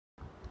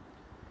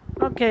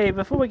Okay,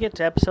 before we get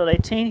to episode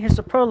 18, here's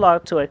the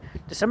prologue to it.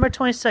 December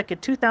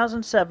 22nd,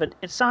 2007,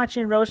 in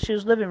Sachi and Rose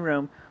Shoe's living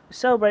room. We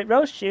celebrate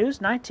Rose Shoe's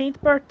 19th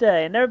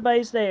birthday, and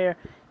everybody's there.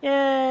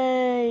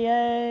 Yay,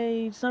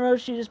 yay. So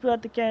Rose Shoe just blew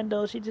out the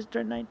candle. She just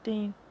turned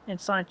 19. And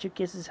Sancho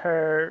kisses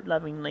her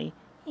lovingly.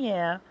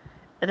 Yeah.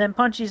 And then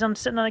Punchy's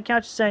sitting on the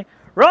couch saying,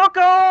 Rock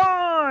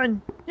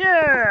on!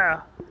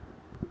 Yeah!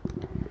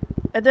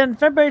 And then on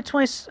February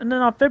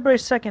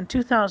 2nd,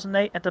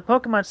 2008, at the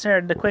Pokemon Center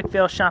in the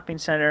Quickville Shopping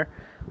Center,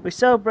 we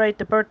celebrate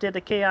the birthday of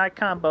the KI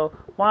combo,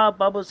 Wild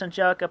Bubbles,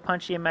 Angelica,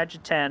 Punchy, and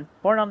Magitan,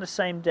 born on the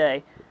same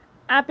day.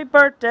 Happy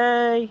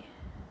birthday!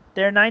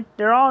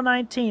 They're all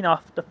 19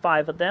 off the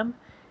 5 of them,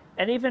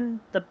 and even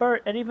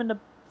the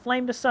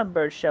Flame the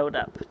Sunbird showed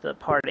up to the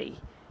party.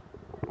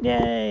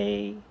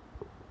 Yay!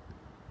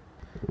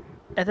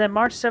 And then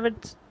March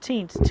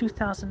 17th,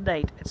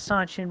 2008, at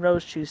Sanchi and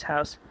Rose Shoe's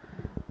house.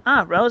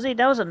 Ah, Rosie,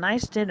 that was a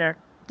nice dinner.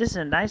 This is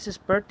the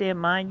nicest birthday of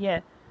mine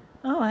yet.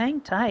 Oh,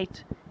 hang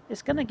tight.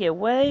 It's gonna get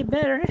way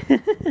better.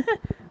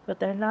 But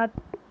they're not.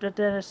 But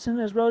then as soon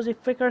as Rosie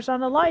flickers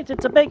on the lights,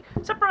 it's a big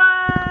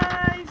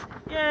surprise!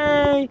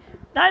 Yay!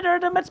 Neither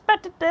of them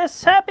expected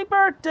this. Happy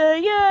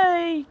birthday!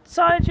 Yay!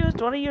 Sanchi was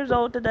 20 years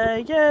old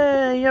today.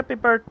 Yay! Happy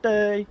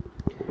birthday!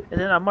 And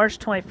then on March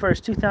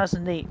 21st,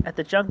 2008, at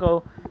the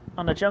Jungle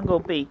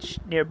Beach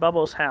near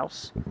Bubbles'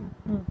 house.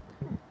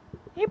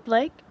 Hey,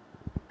 Blake.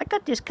 I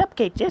got this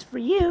cupcake just for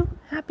you.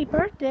 Happy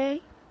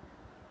birthday.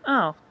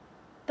 Oh,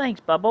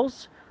 thanks,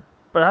 Bubbles.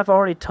 But I've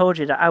already told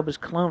you that I was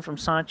cloned from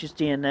Sancho's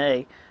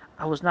DNA.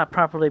 I was not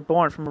properly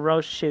born from a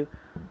Rose Shoe.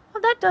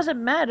 Well, that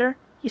doesn't matter.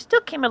 You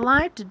still came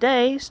alive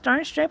today,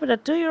 starting straight with a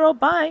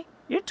 2-year-old body.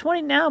 You're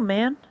 20 now,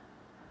 man.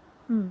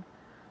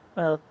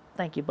 Well,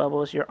 thank you,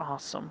 Bubbles. You're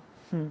awesome.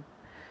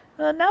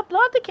 Now blow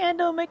out the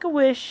candle and make a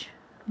wish.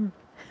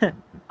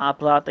 I'll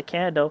blow out the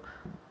candle,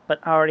 but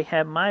I already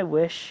have my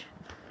wish.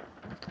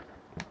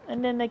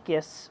 And then they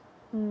kiss.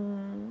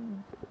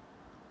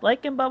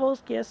 Blake and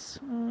Bubbles kiss.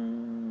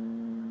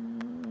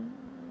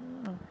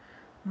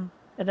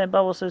 And then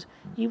Bubbles says,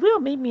 You will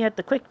meet me at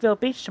the Quickville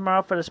Beach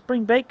tomorrow for the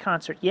spring break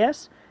concert,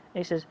 yes? And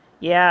he says,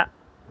 Yeah,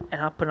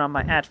 and I'll put on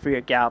my hat for your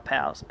gal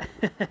pals.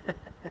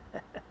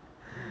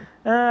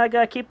 I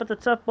gotta keep up the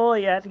tough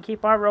bully act and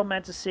keep our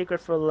romance a secret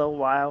for a little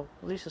while.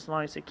 At least as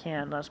long as we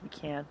can, unless we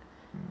can.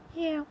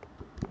 Yeah.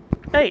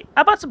 Hey,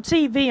 I bought some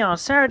TV on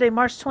Saturday,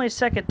 March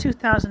 22nd,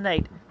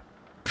 2008.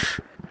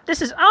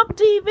 This is UMP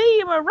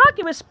TV and we're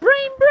rocking with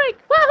Spring Break.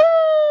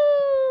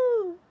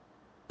 Woohoo!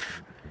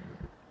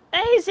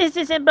 Hey,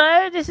 sisters and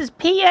brothers, this is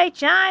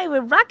PHI.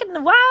 We're rocking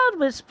the wild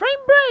with Spring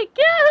Break.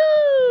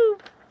 Yahoo!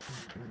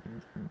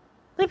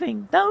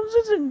 Leaving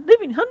thousands and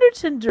leaving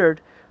hundreds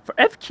injured. For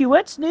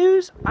FQX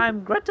News,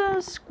 I'm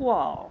Greta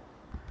Squall.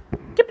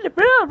 Give me the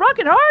bell,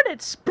 rocking hard,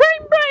 it's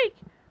Spring Break!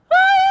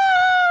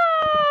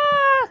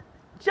 Ah!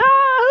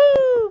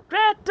 Yahoo!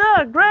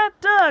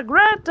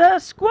 Greta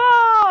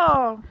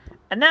Squall!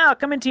 And now,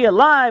 coming to you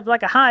live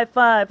like a high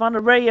five on the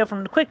radio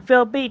from the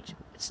Quickville Beach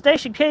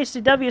Station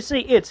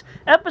KCWC, it's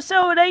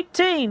episode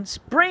 18,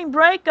 Spring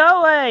Break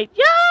 08.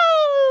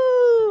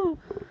 Yahoo!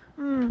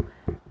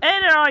 Hey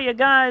there, all you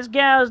guys,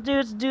 gals,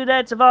 dudes, and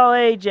dudettes of all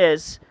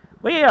ages.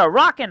 We are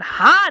rocking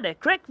hot at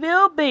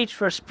Quickville Beach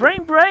for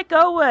Spring Break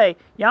 08.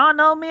 Y'all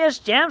know me as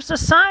Jams the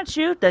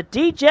Sancho, the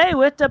DJ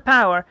with the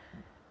power.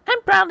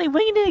 I'm proudly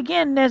winging it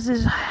again as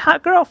is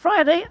Hot Girl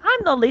Friday.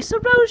 I'm the Lisa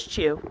Rose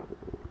Chew.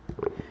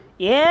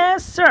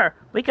 Yes, sir.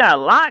 We got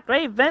a lot of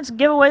great events and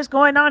giveaways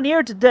going on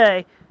here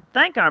today.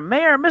 Thank our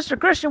mayor, Mr.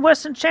 Christian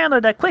Weston Chandler,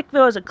 that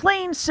Quickville is a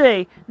clean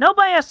city.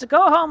 Nobody has to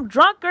go home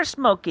drunk or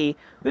smoky.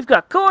 We've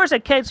got coolers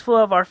and kegs full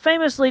of our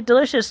famously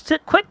delicious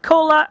Quick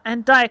Cola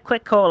and Diet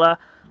Quick Cola.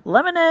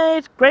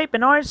 Lemonade, grape,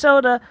 and orange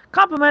soda,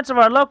 compliments of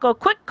our local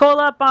Quick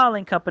Cola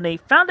Bottling Company,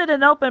 founded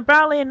and opened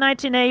proudly in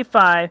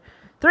 1985,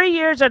 3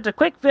 years after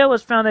Quickville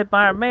was founded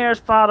by our mayor's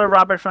father,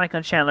 Robert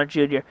Franklin Chandler,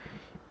 Jr.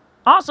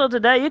 Also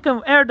today, you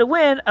can enter to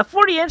win a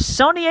 40-inch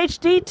Sony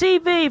HD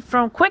TV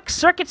from Quick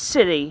Circuit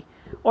City,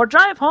 or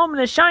drive home in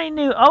a shiny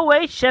new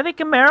 '08 Chevy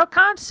Camaro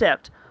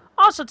Concept.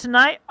 Also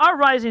tonight, our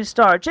rising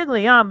star,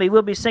 Jiggly Yambi,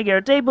 will be singing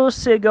her debut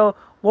single,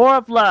 War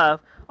of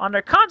Love, on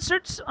the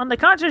concert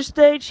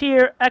stage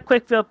here at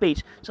Quickville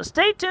Beach. So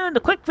stay tuned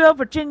to Quickville,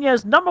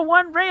 Virginia's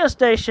 #1 radio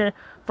station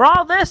for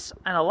all this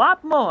and a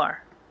lot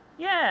more.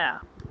 Yeah.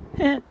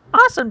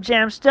 Awesome,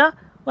 Jamsta.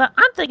 Well,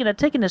 I'm thinking of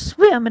taking a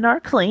swim in our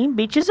clean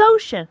beaches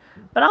ocean.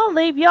 But I'll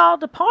leave y'all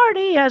to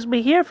party as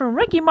we hear from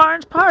Ricky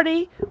Martin's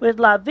party with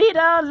La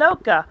Vida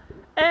Loca.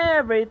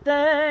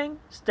 Everything,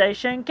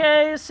 station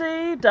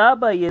KCWC.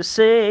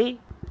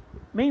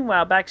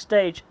 Meanwhile,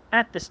 backstage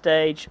at the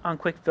stage on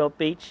Quickville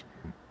Beach.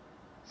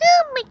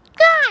 Oh my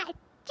god!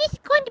 This is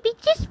going to be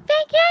just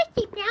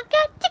fantastic,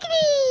 Bianca!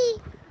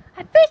 Tickety!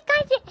 Our first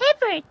concert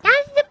ever!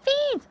 Thousands of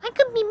fans! I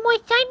couldn't be more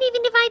excited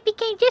even if I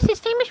became just as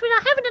famous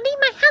without having to leave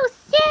my house!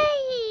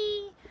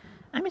 Yay!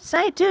 I'm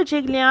excited too,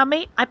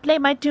 Jigglyami. I play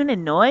my tune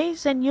in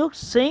noise, and you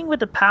sing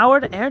with the power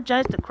to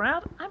energize the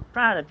crowd. I'm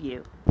proud of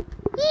you.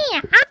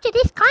 Yeah, after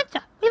this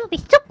concert, we will be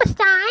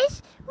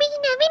superstars. We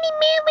can have any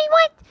man we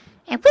want,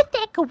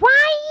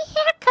 kawaii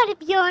haircut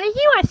of yours.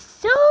 You are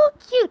so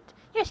cute.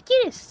 Your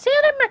skin is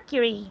Sailor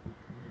Mercury.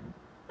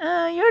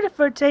 You're the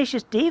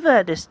flirtatious diva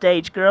at this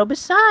stage, girl.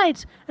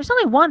 Besides, there's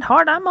only one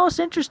heart I'm most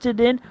interested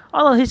in,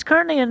 although he's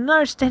currently in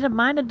another state of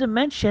mind and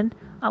dimension.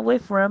 I'll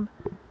wait for him.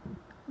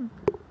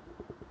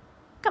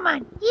 Come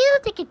on, you,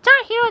 the guitar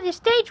hero of the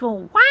stage,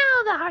 will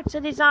wow the hearts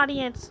of this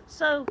audience.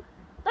 So,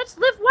 let's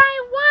live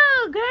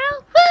wild,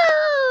 girl.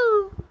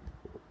 Woo!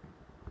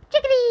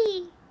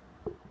 Chickadee!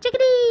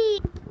 Chickadee!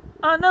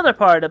 On another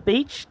part of the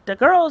beach, the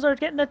girls are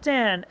getting a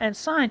tan, and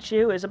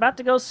Sanchu is about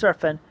to go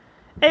surfing.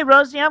 Hey,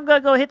 Rosie, I'm gonna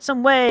go hit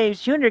some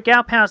waves. You and your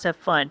gal pals have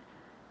fun.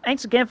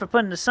 Thanks again for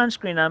putting the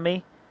sunscreen on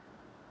me.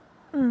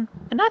 And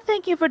I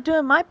thank you for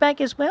doing my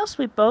back as well,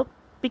 sweet boat.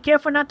 Be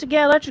careful not to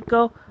get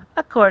electrical.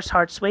 Of course,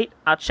 heart sweet.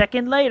 I'll check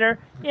in later.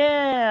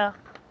 Yeah.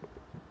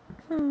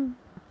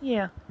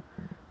 Yeah.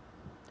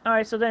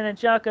 Alright, so then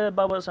Angelica and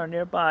Bubbles are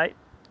nearby.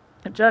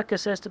 Angelica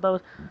says to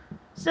Bubbles,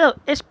 "So,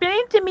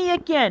 explain to me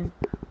again.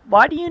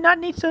 Why do you not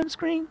need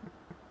sunscreen?"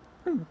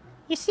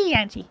 You see,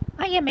 Auntie,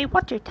 I am a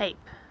water type.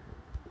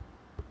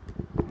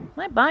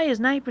 My body is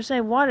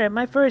 90% water, and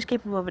my fur is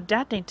capable of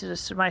adapting to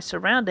my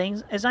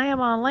surroundings. As I am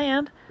on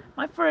land,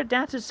 my fur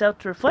adapts itself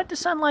to reflect the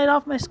sunlight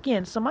off my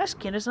skin, so my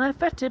skin is not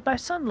affected by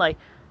sunlight.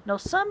 No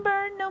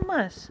sunburn, no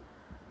muss.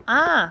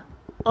 Ah,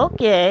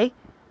 okay.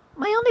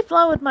 My only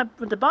flaw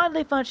with the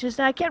bodily function is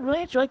that I can't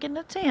really enjoy getting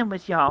a tan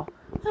with y'all.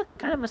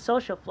 Kind of a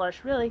social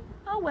flush, really.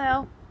 Oh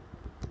well.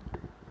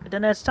 But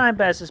then as time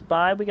passes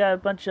by, we got a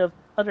bunch of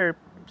other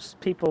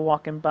people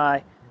walking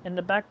by. In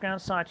the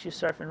background, Sanchu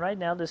surfing. Right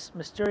now, this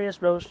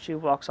mysterious Rose Chew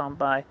walks on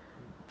by.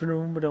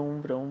 Vroom,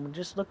 vroom, vroom.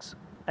 Just looks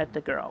at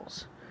the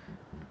girls.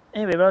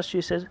 Anyway, Rose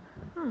Chew says,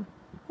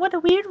 What a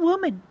weird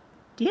woman.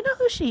 Do you know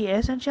who she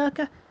is,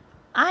 Angelica?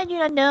 I do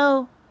not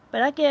know,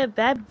 but I get a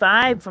bad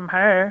vibe from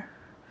her.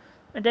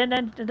 And then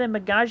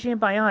Magaji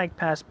and Bionic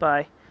pass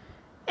by.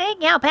 Hey,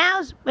 gal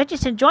pals, we're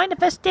just enjoying the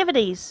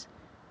festivities.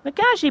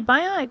 Magaji,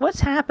 Bionic,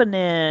 what's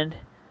happening?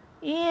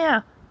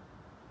 Yeah,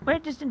 we're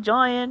just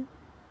enjoying.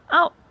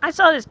 Oh, I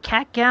saw this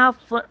cat gal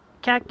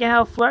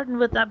flirting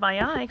with that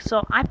Bionic,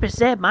 so I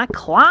present my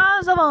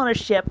claws of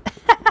ownership.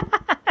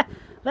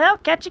 Well,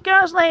 catch you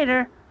girls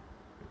later.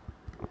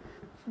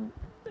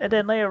 And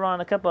then later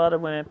on, a couple other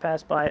women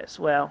pass by as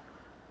well.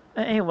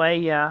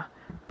 Anyway,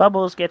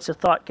 Bubbles gets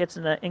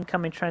an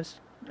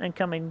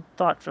incoming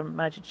thought from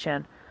Magic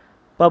Chen.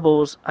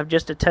 Bubbles, I've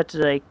just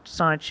detected a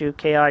Sanchu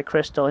KI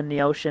crystal in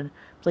the ocean.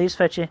 Please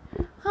fetch it.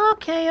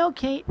 Okay. I'll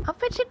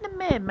fetch it in a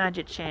minute,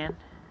 Magic Chan.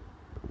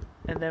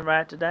 And then right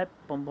after that,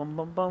 boom, boom,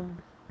 boom,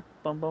 boom,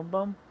 boom,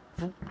 boom,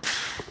 boom.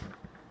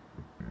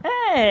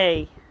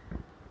 Hey!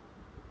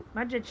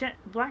 Magic Chan,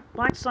 Black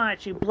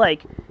Sanchu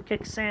Blake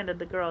kicks sand at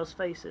the girls'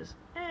 faces.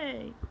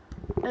 Hey!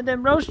 And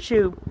then Rose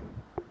Chew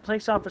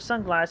takes off her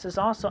sunglasses.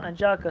 Also,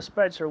 Angelica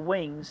spreads her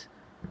wings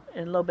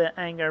in a little bit of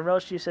anger.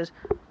 Rose Chew says,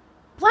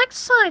 Black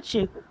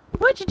Sanchu,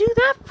 what'd you do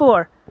that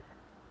for?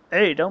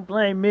 Hey, don't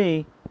blame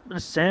me. The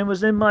sand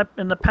was in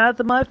the path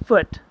of my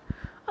foot.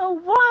 Oh,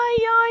 why,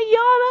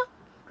 yada?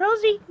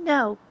 Rosie,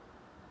 no.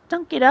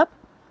 Don't get up.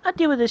 I'll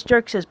deal with this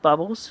jerk, says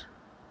Bubbles.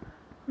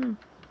 And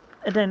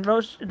then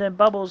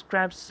Bubbles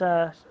grabs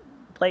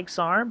Blake's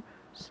arm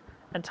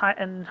and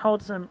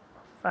holds him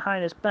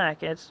behind his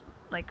back. It's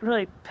like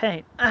really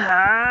pain.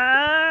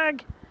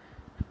 And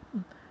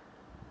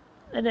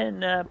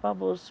then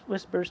Bubbles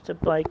whispers to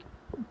Blake,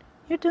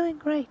 "You're doing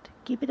great.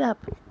 Keep it up."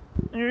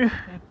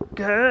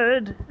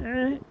 Good.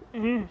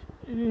 And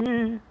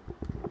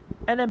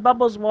then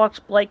Bubbles walks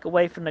Blake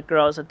away from the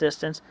girls a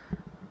distance.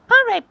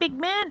 Alright, big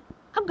man.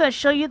 I'm going to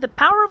show you the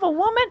power of a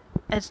woman.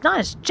 It's not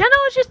as gentle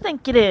as you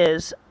think it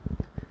is.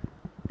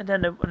 And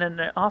then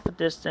they're off a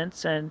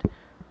distance, and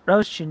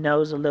Rose, she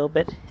knows a little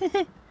bit.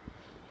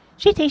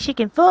 She thinks she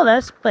can fool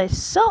us, but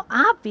it's so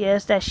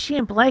obvious that she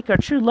and Blake are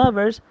true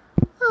lovers.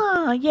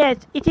 Oh,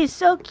 yes, it is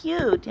so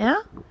cute,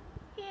 huh?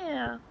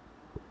 Yeah.